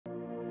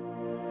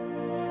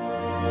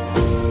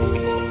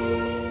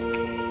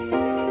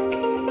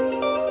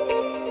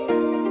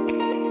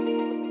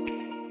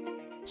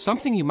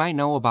Something you might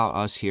know about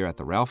us here at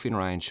the Ralphie and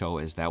Ryan Show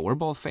is that we're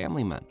both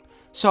family men.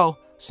 So,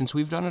 since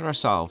we've done it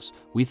ourselves,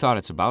 we thought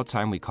it's about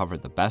time we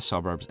covered the best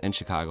suburbs in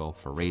Chicago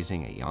for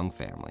raising a young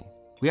family.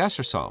 We asked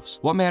ourselves,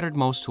 what mattered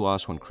most to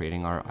us when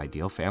creating our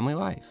ideal family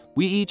life?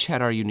 We each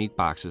had our unique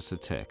boxes to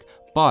tick,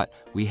 but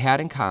we had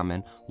in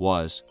common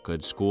was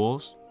good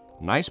schools,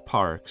 nice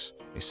parks,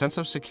 a sense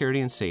of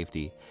security and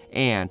safety,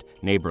 and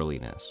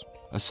neighborliness.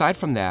 Aside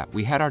from that,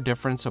 we had our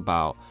difference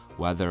about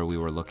whether we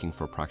were looking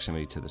for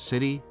proximity to the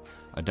city,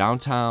 a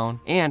downtown,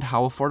 and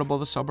how affordable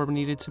the suburb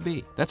needed to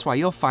be. That's why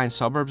you'll find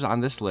suburbs on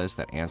this list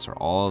that answer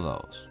all of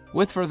those.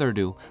 With further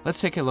ado, let's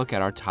take a look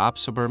at our top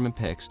suburban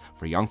picks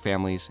for young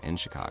families in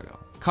Chicago.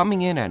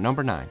 Coming in at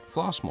number 9,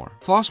 Flossmoor.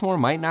 Flossmoor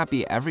might not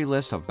be every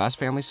list of best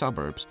family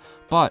suburbs,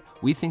 but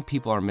we think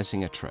people are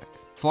missing a trick.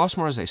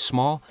 Flossmoor is a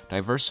small,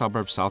 diverse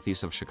suburb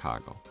southeast of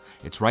Chicago.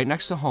 It's right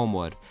next to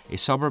Homewood, a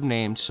suburb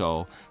named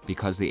so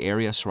because the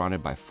area is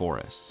surrounded by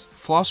forests.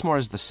 Flossmoor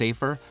is the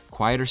safer,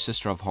 quieter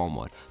sister of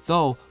Homewood,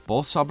 though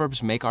both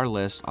suburbs make our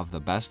list of the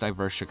best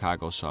diverse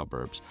Chicago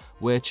suburbs,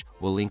 which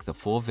will link the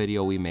full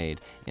video we made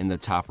in the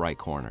top right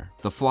corner.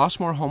 The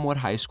Flossmoor Homewood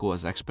High School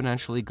is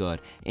exponentially good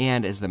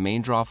and is the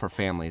main draw for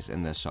families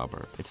in this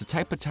suburb. It's a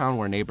type of town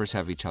where neighbors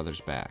have each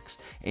other's backs,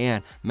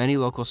 and many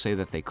locals say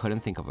that they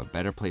couldn't think of a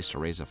better place to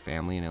raise a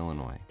family in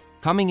Illinois.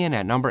 Coming in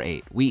at number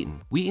 8,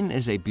 Wheaton. Wheaton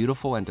is a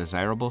beautiful and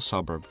desirable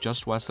suburb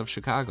just west of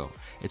Chicago.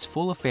 It's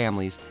full of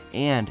families,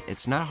 and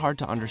it's not hard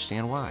to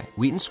understand why.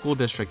 Wheaton School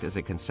District is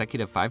a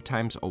consecutive 5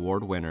 times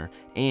award winner,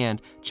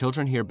 and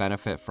children here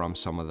benefit from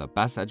some of the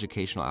best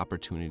educational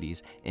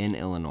opportunities in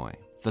Illinois.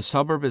 The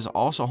suburb is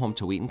also home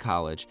to Wheaton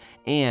College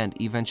and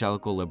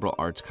Evangelical Liberal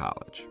Arts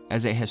College.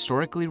 As a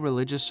historically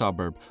religious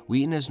suburb,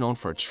 Wheaton is known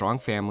for its strong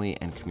family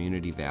and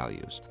community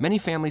values. Many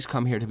families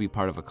come here to be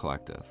part of a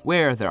collective,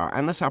 where there are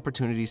endless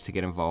opportunities to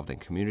get involved in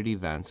community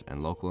events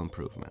and local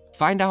improvement.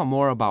 Find out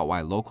more about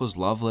why locals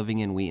love living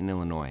in Wheaton,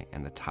 Illinois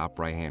in the top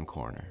right-hand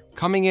corner.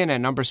 Coming in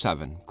at number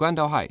 7,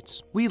 Glendale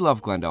Heights. We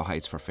love Glendale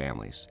Heights for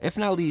families, if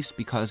not least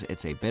because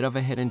it's a bit of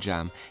a hidden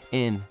gem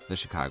in the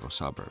Chicago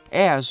suburb.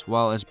 As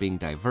well as being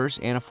diverse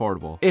and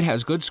affordable, it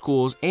has good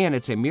schools and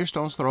it's a mere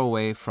stone's throw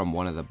away from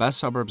one of the best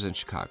suburbs in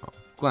Chicago,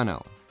 Glen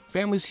Ellen.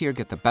 Families here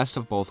get the best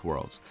of both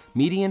worlds,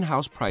 median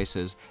house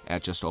prices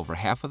at just over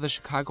half of the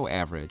Chicago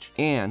average,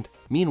 and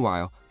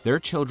meanwhile, their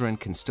children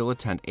can still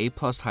attend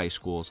A-plus high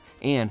schools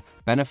and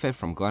benefit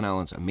from Glen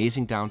Ellen's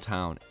amazing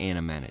downtown and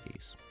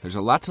amenities. There's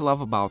a lot to love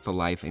about the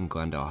life in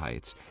Glendale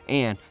Heights,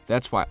 and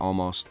that's why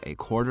almost a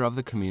quarter of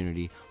the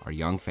community are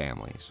young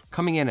families.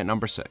 Coming in at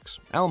number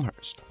 6,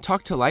 Elmhurst.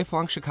 Talk to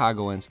lifelong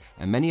Chicagoans,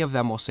 and many of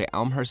them will say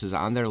Elmhurst is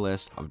on their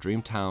list of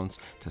dream towns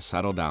to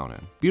settle down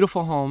in.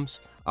 Beautiful homes,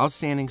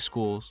 outstanding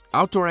schools,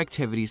 outdoor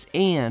activities,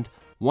 and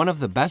one of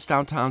the best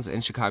downtowns in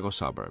Chicago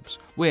suburbs,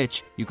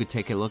 which you could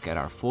take a look at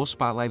our full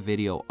spotlight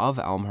video of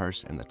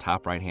Elmhurst in the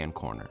top right-hand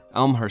corner.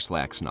 Elmhurst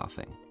lacks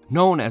nothing.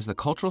 Known as the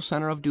cultural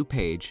center of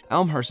DuPage,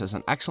 Elmhurst is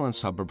an excellent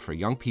suburb for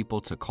young people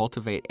to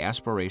cultivate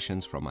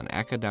aspirations from an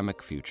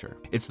academic future.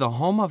 It's the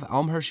home of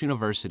Elmhurst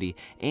University,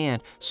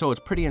 and so it's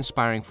pretty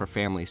inspiring for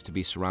families to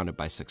be surrounded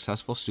by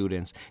successful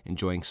students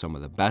enjoying some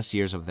of the best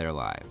years of their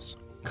lives.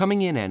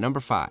 Coming in at number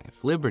 5,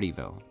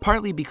 Libertyville,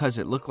 partly because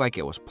it looked like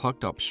it was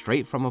plucked up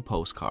straight from a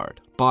postcard.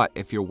 But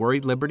if you're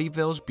worried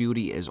Libertyville's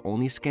beauty is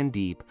only skin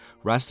deep,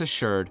 rest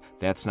assured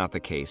that's not the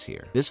case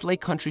here. This lake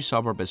country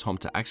suburb is home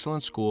to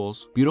excellent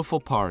schools, beautiful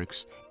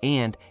parks,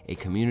 and a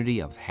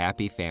community of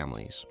happy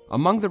families.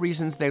 Among the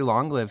reasons they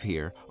long live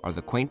here are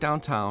the quaint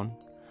downtown,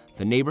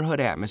 the neighborhood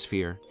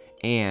atmosphere,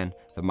 and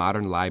the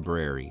modern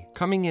library.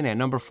 Coming in at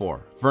number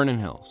 4, Vernon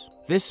Hills.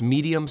 This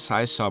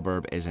medium-sized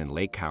suburb is in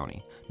Lake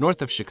County,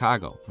 north of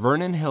Chicago.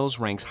 Vernon Hills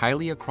ranks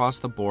highly across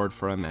the board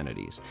for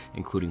amenities,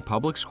 including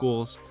public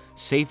schools,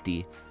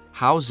 safety,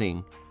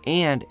 housing,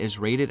 and is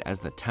rated as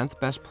the 10th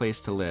best place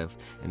to live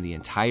in the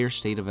entire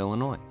state of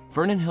Illinois.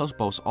 Vernon Hills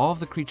boasts all of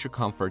the creature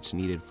comforts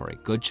needed for a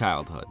good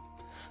childhood.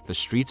 The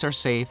streets are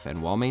safe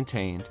and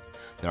well-maintained,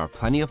 there are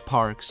plenty of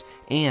parks,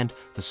 and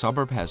the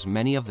suburb has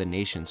many of the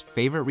nation's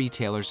favorite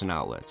retailers and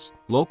outlets.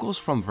 Locals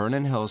from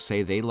Vernon Hills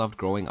say they loved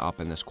growing up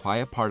in this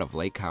quiet part of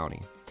Lake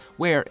County,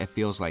 where it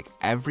feels like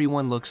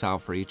everyone looks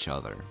out for each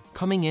other.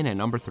 Coming in at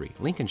number 3,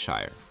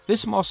 Lincolnshire.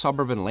 This small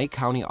suburb in Lake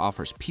County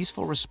offers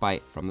peaceful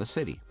respite from the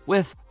city,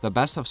 with the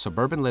best of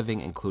suburban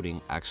living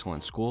including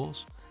excellent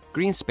schools,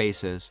 green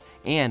spaces,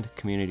 and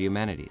community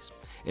amenities.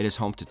 It is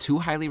home to 2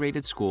 highly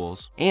rated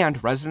schools,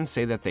 and residents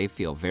say that they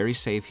feel very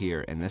safe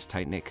here in this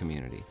tight-knit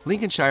community.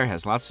 Lincolnshire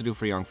has lots to do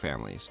for young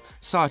families,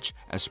 such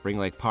as Spring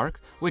Lake Park,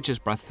 which is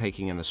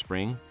breathtaking in the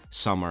spring,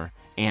 summer,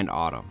 and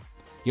autumn.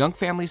 Young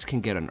families can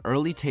get an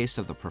early taste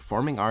of the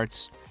performing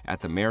arts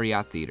at the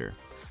Marriott Theater,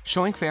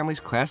 showing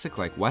families classics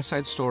like West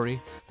Side Story,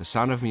 The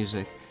Sound of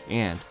Music,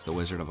 and The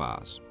Wizard of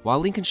Oz. While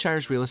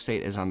Lincolnshire's real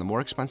estate is on the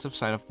more expensive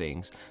side of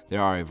things,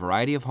 there are a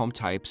variety of home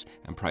types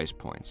and price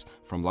points,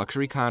 from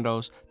luxury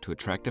condos to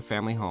attractive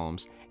family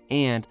homes,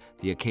 and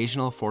the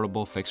occasional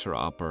affordable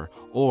fixer-upper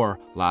or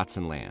lots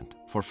and land.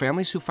 For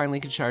families who find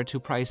Lincolnshire too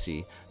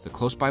pricey, the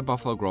close-by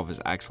Buffalo Grove is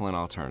an excellent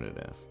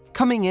alternative.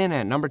 Coming in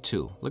at number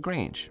 2,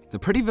 LaGrange. The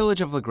pretty village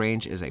of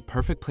LaGrange is a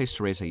perfect place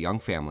to raise a young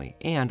family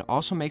and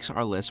also makes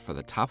our list for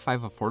the top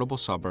 5 affordable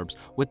suburbs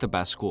with the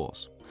best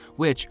schools,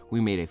 which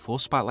we made a full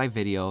spotlight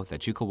video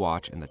that you can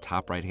watch in the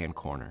top right-hand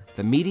corner.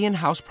 The median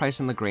house price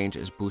in LaGrange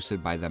is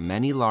boosted by the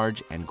many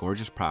large and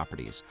gorgeous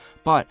properties,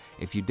 but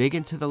if you dig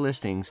into the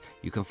listings,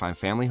 you can find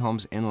family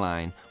homes in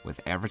line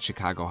with average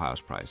Chicago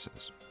house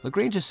prices.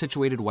 LaGrange is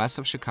situated west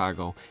of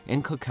Chicago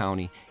in Cook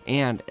County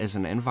and is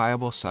an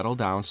inviolable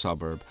settle-down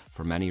suburb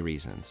for many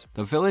reasons.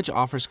 The village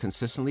offers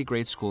consistently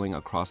great schooling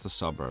across the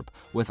suburb,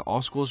 with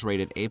all schools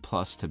rated A+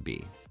 to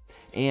B,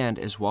 and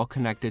is well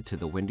connected to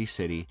the Windy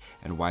City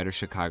and wider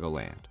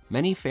Chicagoland.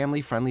 Many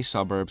family-friendly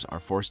suburbs are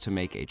forced to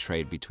make a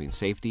trade between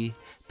safety,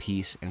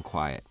 peace, and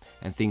quiet,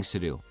 and things to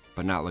do,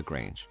 but not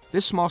LaGrange.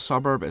 This small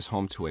suburb is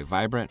home to a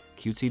vibrant,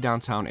 cutesy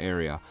downtown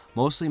area,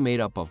 mostly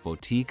made up of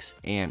boutiques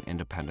and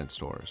independent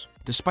stores.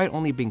 Despite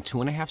only being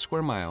 2.5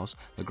 square miles,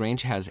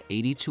 LaGrange has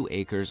 82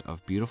 acres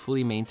of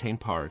beautifully maintained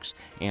parks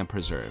and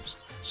preserves,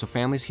 so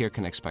families here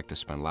can expect to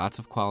spend lots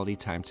of quality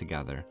time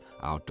together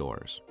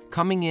outdoors.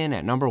 Coming in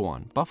at number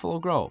 1, Buffalo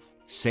Grove.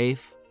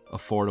 Safe,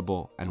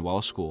 affordable, and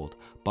well-schooled,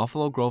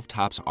 Buffalo Grove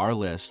tops our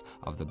list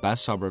of the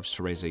best suburbs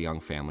to raise a young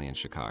family in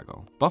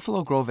Chicago.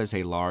 Buffalo Grove is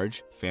a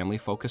large,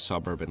 family-focused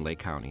suburb in Lake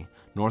County,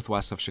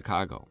 northwest of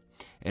Chicago.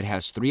 It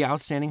has 3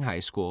 outstanding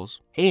high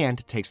schools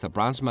and takes the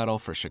bronze medal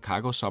for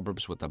Chicago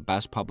suburbs with the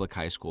best public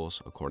high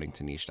schools, according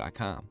to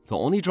niche.com. The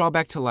only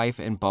drawback to life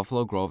in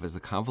Buffalo Grove is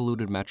the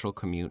convoluted metro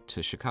commute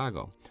to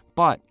Chicago,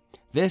 but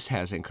this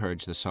has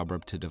encouraged the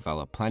suburb to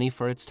develop plenty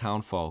for its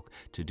town folk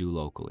to do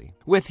locally.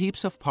 With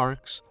heaps of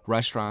parks,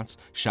 restaurants,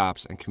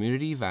 shops, and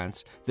community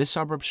events, this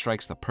suburb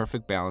strikes the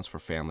perfect balance for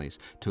families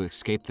to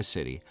escape the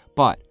city,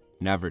 but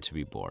never to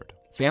be bored.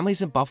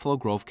 Families in Buffalo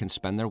Grove can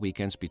spend their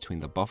weekends between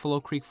the Buffalo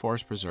Creek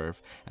Forest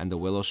Preserve and the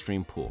Willow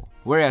Stream Pool,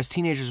 whereas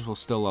teenagers will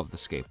still love the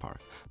skate park.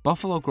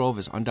 Buffalo Grove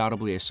is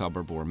undoubtedly a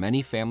suburb where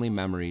many family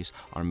memories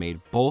are made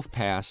both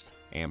past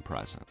and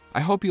present. I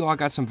hope you all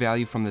got some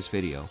value from this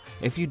video.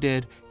 If you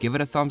did, give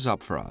it a thumbs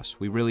up for us.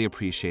 We really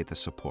appreciate the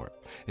support.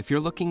 If you're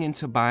looking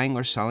into buying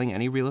or selling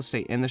any real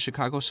estate in the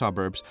Chicago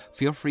suburbs,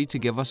 feel free to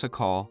give us a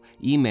call,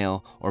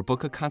 email, or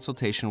book a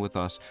consultation with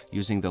us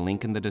using the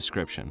link in the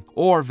description,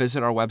 or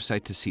visit our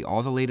website to see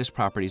all the latest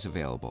properties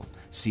available.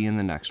 See you in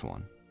the next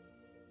one.